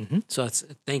 So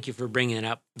thank you for bringing it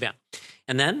up, Ben.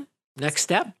 And then next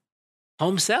step,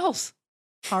 home sells.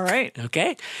 All right.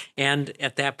 Okay. And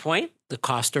at that point, the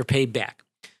costs are paid back.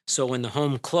 So when the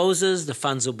home closes, the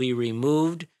funds will be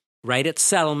removed right at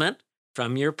settlement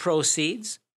from your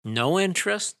proceeds. No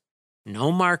interest,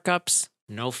 no markups,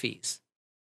 no fees.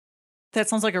 That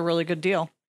sounds like a really good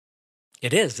deal.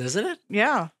 It is, isn't it?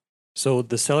 Yeah. So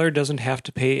the seller doesn't have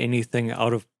to pay anything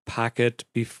out of pocket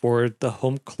before the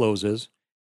home closes.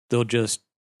 They'll just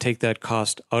take that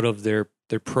cost out of their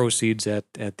proceeds at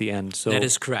the end. So that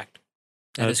is correct.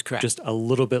 That is correct. Just a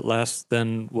little bit less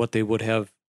than what they would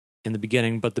have in the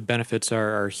beginning, but the benefits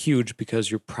are huge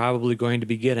because you're probably going to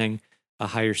be getting a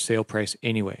higher sale price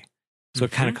anyway. So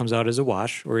it kind of comes out as a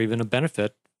wash or even a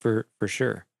benefit for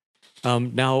sure.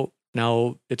 Now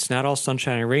it's not all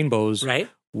sunshine and rainbows. Right.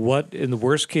 What in the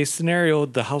worst case scenario,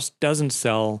 the house doesn't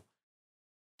sell?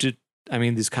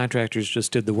 These contractors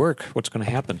just did the work. What's going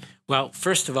to happen? Well,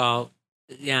 first of all,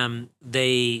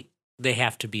 they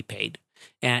have to be paid.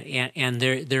 And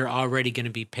they're already going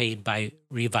to be paid by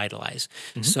Revitalize.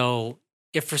 So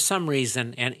if for some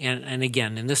reason, and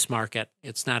again, in this market,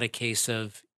 it's not a case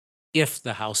of if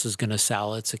the house is going to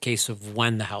sell, it's a case of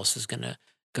when the house is going to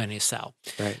sell.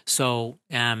 Right. So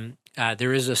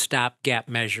there is a stopgap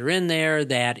measure in there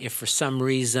that if for some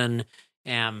reason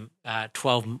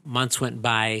 12 months went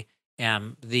by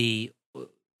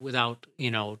without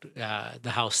the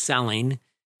house selling,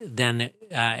 then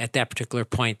at that particular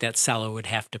point, that seller would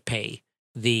have to pay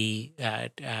the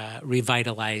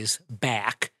Revitalize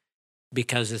back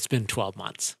because it's been 12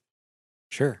 months.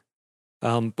 Sure.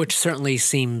 Which certainly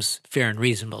seems fair and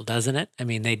reasonable, doesn't it? I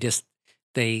mean,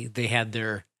 they had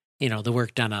their, the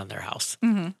work done on their house.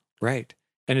 Mm-hmm. Right.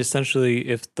 And essentially,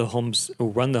 if the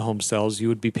run the home sells, you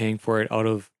would be paying for it out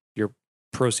of your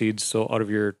proceeds, so out of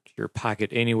your pocket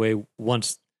anyway,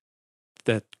 once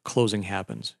that closing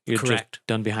happens. You're Correct. Just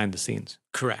done behind the scenes.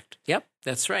 Correct. Yep,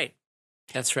 that's right.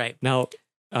 That's right. Now,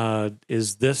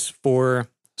 is this for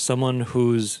someone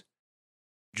who's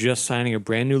just signing a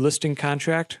brand new listing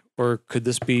contract, or could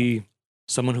this be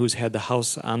someone who's had the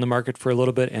house on the market for a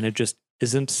little bit and it just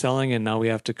isn't selling, and now we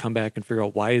have to come back and figure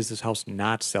out why is this house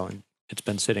not selling? It's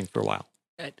been sitting for a while.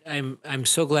 I'm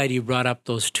so glad you brought up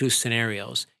those two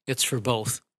scenarios. It's for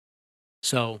both.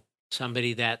 So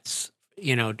somebody that's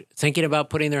thinking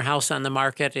about putting their house on the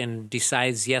market and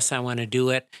decides, yes, I want to do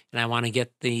it and I want to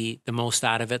get the most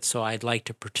out of it, so I'd like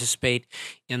to participate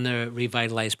in the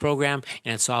Revitalize program.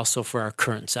 And it's also for our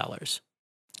current sellers.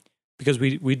 Because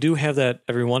we do have that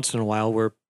every once in a while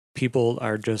where people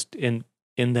are just in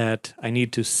that I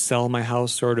need to sell my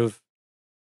house sort of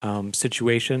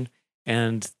situation,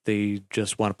 and they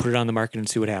just want to put it on the market and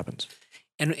see what happens.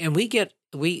 And we get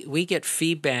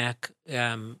feedback,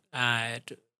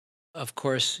 of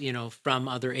course, from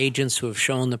other agents who have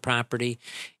shown the property,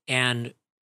 and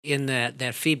in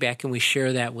that feedback, and we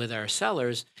share that with our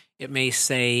sellers, it may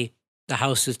say the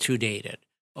house is too dated,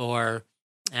 or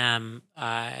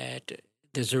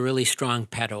there's a really strong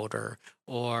pet odor,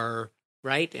 or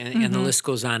right, and the list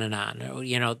goes on and on.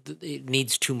 It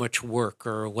needs too much work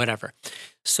or whatever.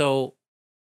 So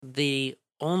the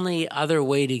only other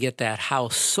way to get that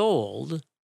house sold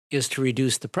is to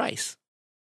reduce the price.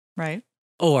 Right.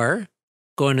 Or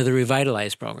go into the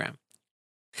Revitalize program.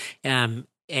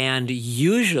 And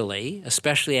usually,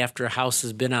 especially after a house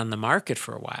has been on the market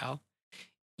for a while,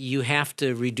 you have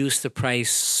to reduce the price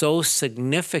so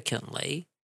significantly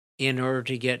in order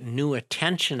to get new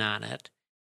attention on it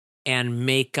and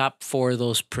make up for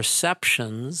those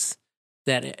perceptions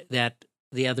that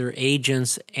the other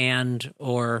agents and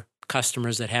or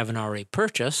customers that haven't already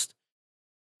purchased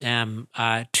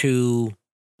to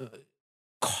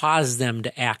cause them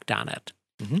to act on it.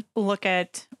 Mm-hmm. Look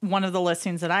at one of the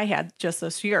listings that I had just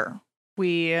this year.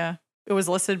 It was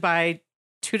listed by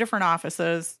 2 different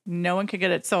offices. No one could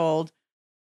get it sold.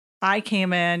 I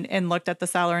came in and looked at the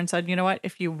seller and said, you know what?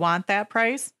 If you want that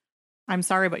price, I'm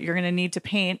sorry, but you're going to need to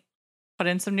paint, put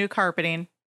in some new carpeting,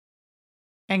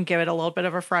 and give it a little bit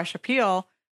of a fresh appeal.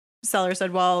 Seller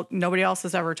said, well, nobody else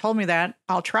has ever told me that.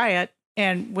 I'll try it.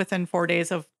 And within 4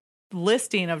 days of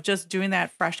listing, of just doing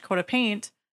that fresh coat of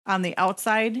paint on the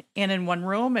outside and in one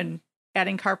room and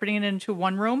adding carpeting into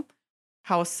one room,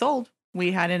 house sold.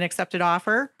 We had an accepted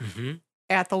offer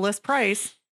at the list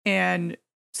price, and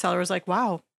seller was like,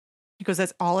 wow. He goes,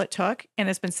 that's all it took. And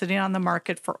it's been sitting on the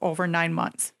market for over 9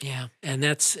 months. Yeah. And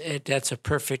that's a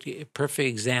perfect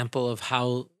example of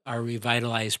how our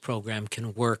Revitalize program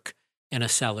can work in a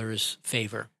seller's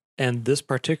favor. And this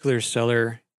particular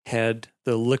seller had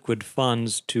the liquid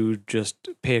funds to just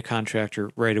pay a contractor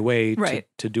right away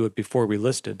to do it before we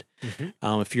listed.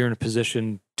 If you're in a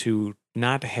position to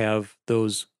not have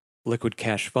those liquid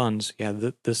cash funds,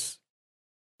 this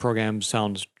program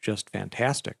sounds just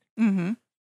fantastic. Mm-hmm.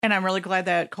 And I'm really glad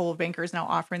that Coldwell Banker is now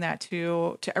offering that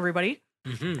to everybody.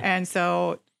 And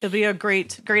so it'll be a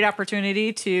great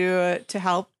opportunity to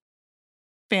help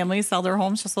families sell their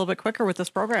homes just a little bit quicker with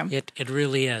this program. It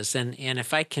really is. And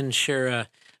if I can share a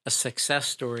success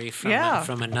story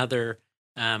from another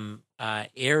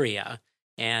area,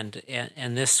 and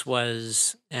this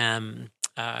was from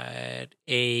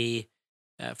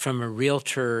a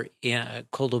realtor,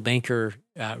 Coldwell Banker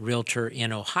realtor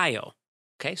in Ohio.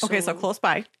 Okay, so close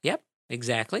by. Yep,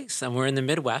 exactly. Somewhere in the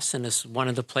Midwest, and it's one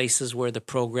of the places where the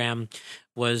program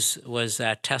was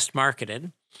test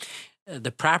marketed.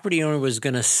 The property owner was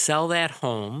going to sell that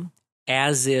home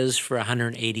as is for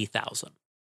 $180,000.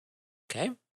 Okay,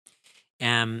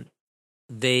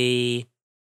 they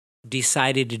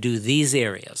decided to do these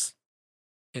areas: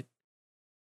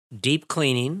 deep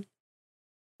cleaning,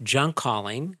 junk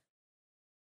hauling,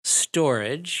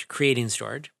 storage, creating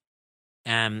storage,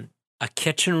 a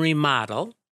kitchen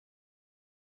remodel,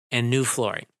 and new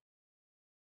flooring.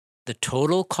 The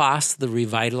total cost of the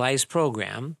Revitalize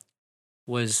program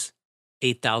was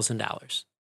 $8,000.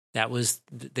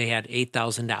 They had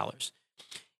 $8,000.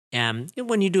 And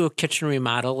when you do a kitchen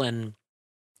remodel and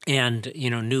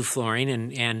new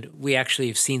flooring, and we actually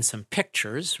have seen some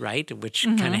pictures, right, which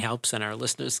kind of helps, and our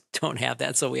listeners don't have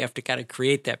that, so we have to kind of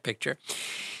create that picture.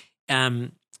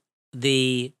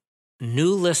 The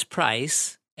new list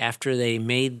price after they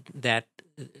made that,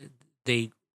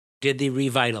 they did the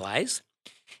Revitalize,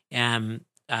 was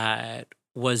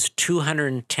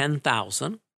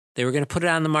 $210,000. They were going to put it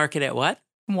on the market at what?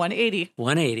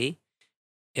 $180.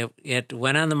 It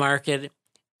went on the market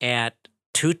at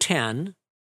 $210.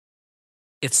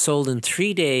 It sold in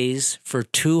 3 days for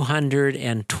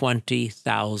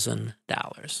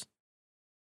 $220,000.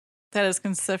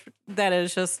 That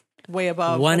is just way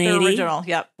above 180, the original.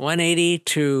 Yep. 180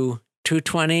 to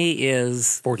 220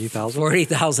 is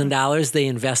 $40,000. They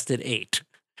invested $8,000.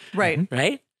 Right.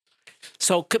 Right.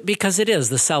 So because it is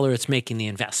the seller, it's making the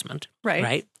investment.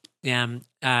 Right. Right.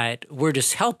 We're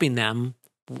just helping them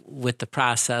with the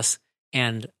process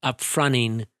and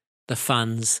upfronting the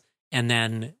funds, and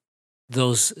then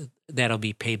that'll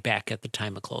be paid back at the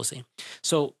time of closing.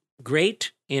 So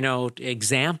great,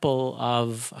 example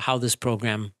of how this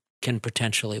program can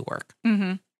potentially work.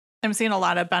 Mm-hmm. I'm seeing a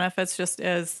lot of benefits just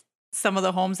as some of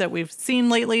the homes that we've seen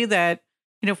lately that,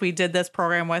 if we did this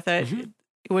program with it,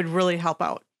 it would really help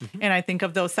out. And I think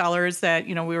of those sellers that,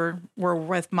 we're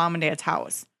with mom and dad's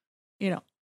house.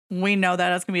 We know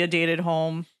that it's going to be a dated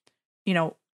home,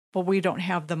 but we don't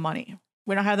have the money.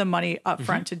 We don't have the money up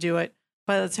front to do it.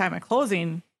 But at the time of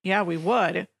closing, yeah, we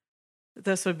would.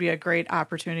 This would be a great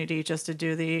opportunity just to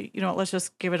do let's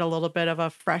just give it a little bit of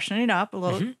a freshening up, a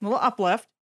little uplift,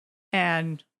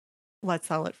 and let's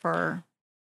sell it for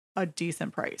a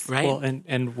decent price. Right. Well,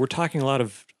 and we're talking a lot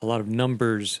of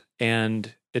numbers,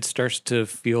 and it starts to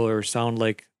feel or sound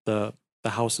like the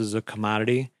house is a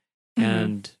commodity,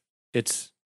 and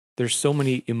there's so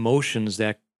many emotions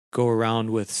that go around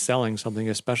with selling something,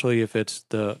 especially if it's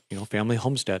the family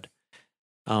homestead.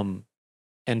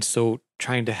 And so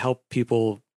trying to help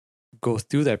people go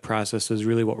through that process is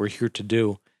really what we're here to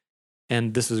do.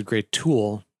 And this is a great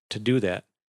tool to do that.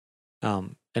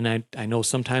 And I know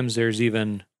sometimes there's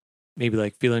even maybe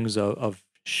like feelings of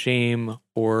shame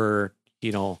or,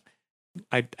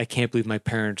 I can't believe my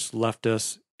parents left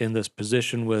us in this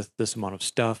position with this amount of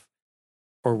stuff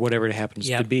or whatever it happens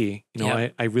to be.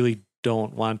 I really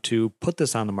don't want to put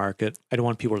this on the market. I don't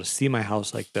want people to see my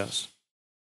house like this.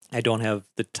 I don't have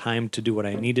the time to do what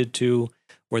I needed to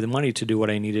or the money to do what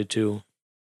I needed to.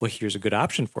 Well, here's a good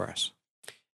option for us.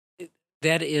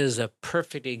 That is a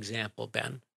perfect example,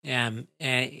 Ben. And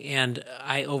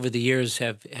I, over the years,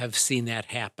 have seen that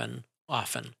happen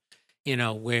often,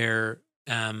 where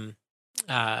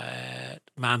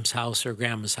mom's house or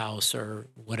grandma's house or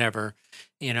whatever,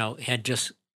 had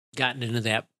just gotten into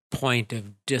that point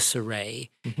of disarray,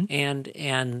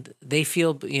 and they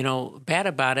feel, bad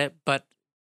about it, but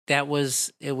it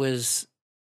was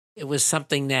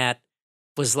something that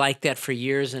was like that for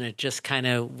years, and it just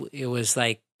it was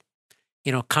like,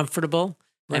 comfortable.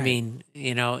 Right. I mean,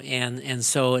 and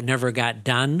so it never got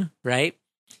done, right?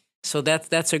 So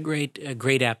that's a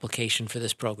great application for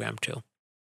this program too.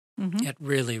 It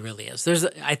really, really is. There's,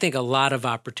 I think, a lot of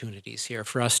opportunities here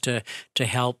for us to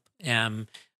help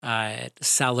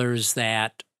sellers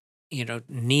that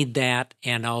need that,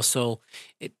 and also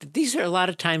these are a lot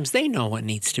of times they know what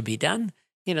needs to be done.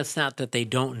 It's not that they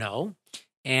don't know,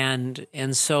 and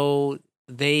so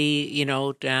they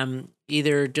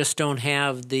either just don't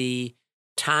have the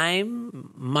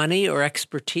time, money, or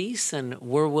expertise, and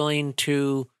we're willing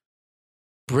to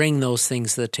bring those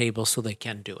things to the table so they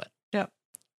can do it. Yep.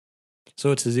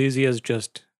 So it's as easy as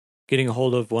just getting a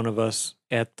hold of one of us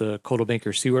at the Coldwell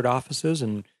Banker Seward offices,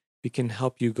 and we can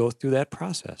help you go through that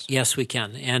process. Yes, we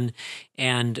can.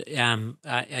 And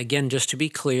again, just to be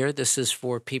clear, this is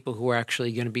for people who are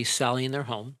actually going to be selling their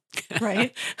home.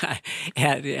 Right.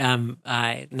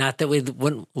 Not that we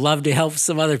wouldn't love to help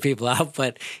some other people out,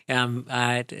 but in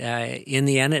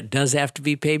the end, it does have to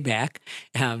be paid back.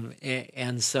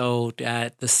 And so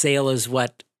the sale is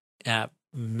what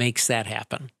makes that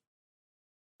happen.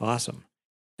 Awesome.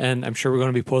 And I'm sure we're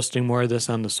going to be posting more of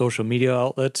this on the social media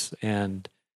outlets and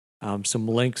some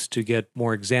links to get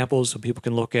more examples so people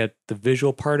can look at the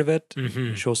visual part of it,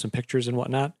 show some pictures and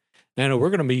whatnot. And I know we're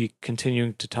going to be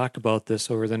continuing to talk about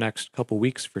this over the next couple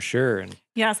weeks for sure. And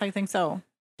yes, I think so.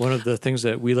 One of the things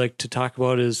that we like to talk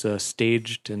about is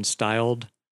staged and styled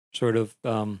sort of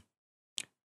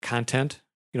content,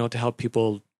 to help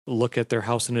people look at their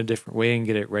house in a different way and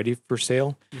get it ready for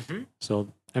sale.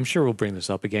 So I'm sure we'll bring this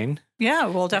up again. Yeah,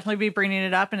 we'll definitely be bringing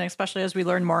it up, and especially as we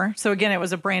learn more. So again, it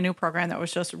was a brand new program that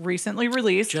was just recently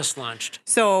released. Just launched.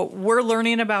 So we're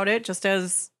learning about it just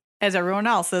as everyone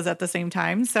else is at the same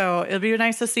time. So it'll be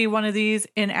nice to see one of these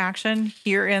in action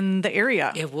here in the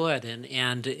area. It would,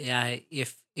 and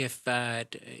if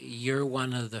you're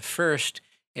one of the first,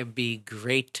 it'd be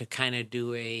great to kind of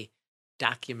do a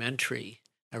documentary,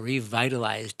 a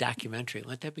revitalized documentary.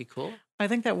 Wouldn't that be cool? I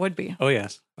think that would be. Oh,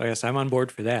 yes. I'm on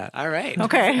board for that. All right.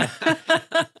 Okay.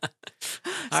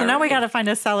 So now we right. got to find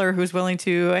a seller who's willing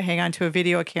to hang on to a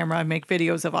video camera and make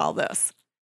videos of all this.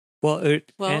 Well, and I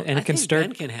it can think start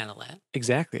Ben can handle that.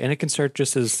 exactly, and it can start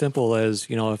just as simple as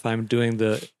if I'm doing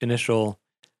the initial,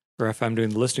 or if I'm doing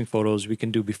the listing photos, we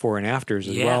can do before and afters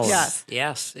as well. Yes.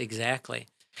 Yes, exactly.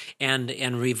 And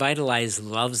Revitalize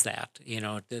loves that.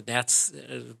 That's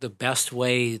the best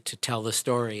way to tell the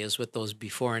story is with those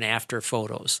before and after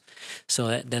photos.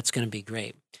 So that's going to be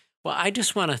great. Well, I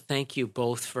just want to thank you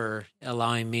both for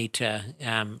allowing me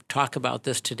to talk about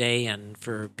this today and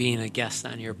for being a guest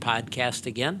on your podcast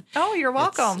again. Oh, you're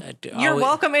welcome. You're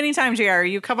welcome anytime, JR.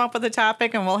 You come up with a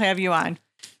topic and we'll have you on.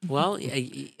 Well,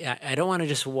 I don't want to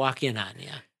just walk in on you.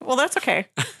 Well, that's okay.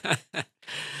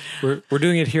 We're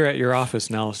doing it here at your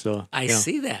office now, so I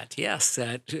see that. Yes,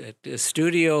 the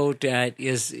studio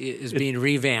is being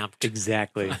revamped.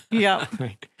 Exactly. Yeah.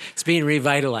 Right. It's being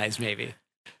revitalized, maybe.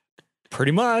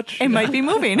 Pretty much. It might be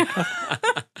moving.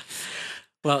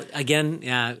 Well, again,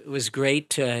 it was great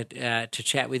to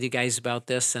chat with you guys about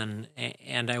this, and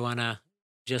I want to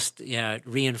just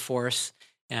reinforce.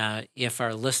 If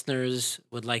our listeners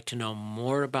would like to know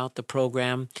more about the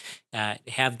program,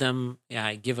 have them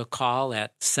give a call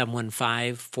at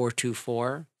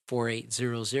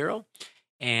 715-424-4800.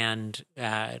 And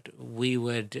we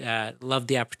would love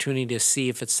the opportunity to see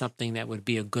if it's something that would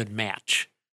be a good match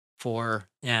for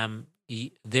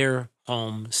their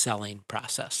home selling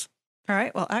process. All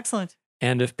right. Well, excellent.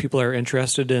 And if people are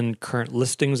interested in current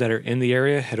listings that are in the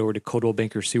area, head over to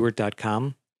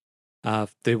ColdwellBankerSeward.com.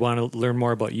 If they want to learn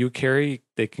more about you, Carrie,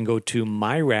 they can go to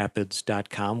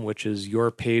myrapids.com, which is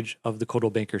your page of the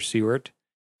Coldwell Banker Seward.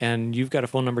 And you've got a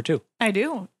phone number too. I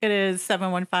do. It is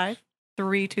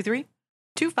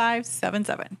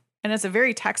 715-323-2577. And it's a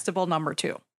very textable number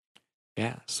too.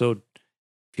 Yeah. So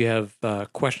if you have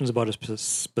questions about a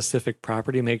specific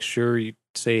property, make sure you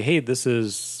say, hey, this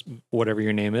is whatever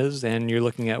your name is, and you're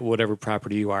looking at whatever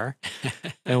property you are,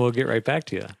 and we'll get right back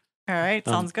to you. All right.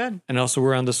 Sounds good. And also,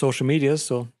 we're on the social media,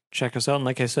 so check us out. And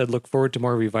like I said, look forward to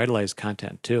more revitalized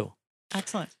content too.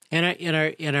 Excellent.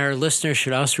 And our listeners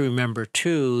should also remember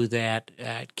too that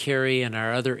Carrie and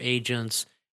our other agents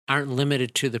aren't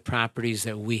limited to the properties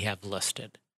that we have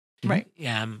listed. Right.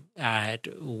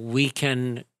 We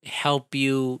can help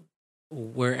you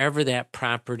wherever that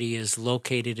property is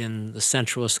located in the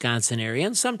central Wisconsin area.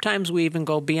 And sometimes we even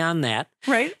go beyond that.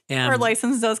 Right. Our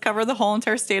license does cover the whole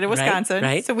entire state of Wisconsin.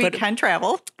 Right. So we can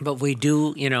travel. But we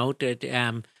do,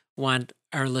 want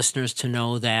our listeners to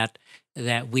know that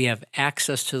we have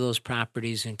access to those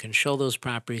properties and can show those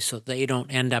properties so they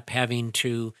don't end up having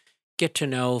to get to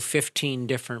know 15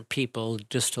 different people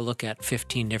just to look at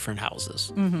 15 different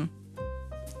houses.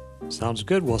 Mm-hmm. Sounds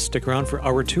good. Well, stick around for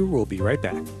hour 2. We'll be right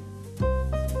back.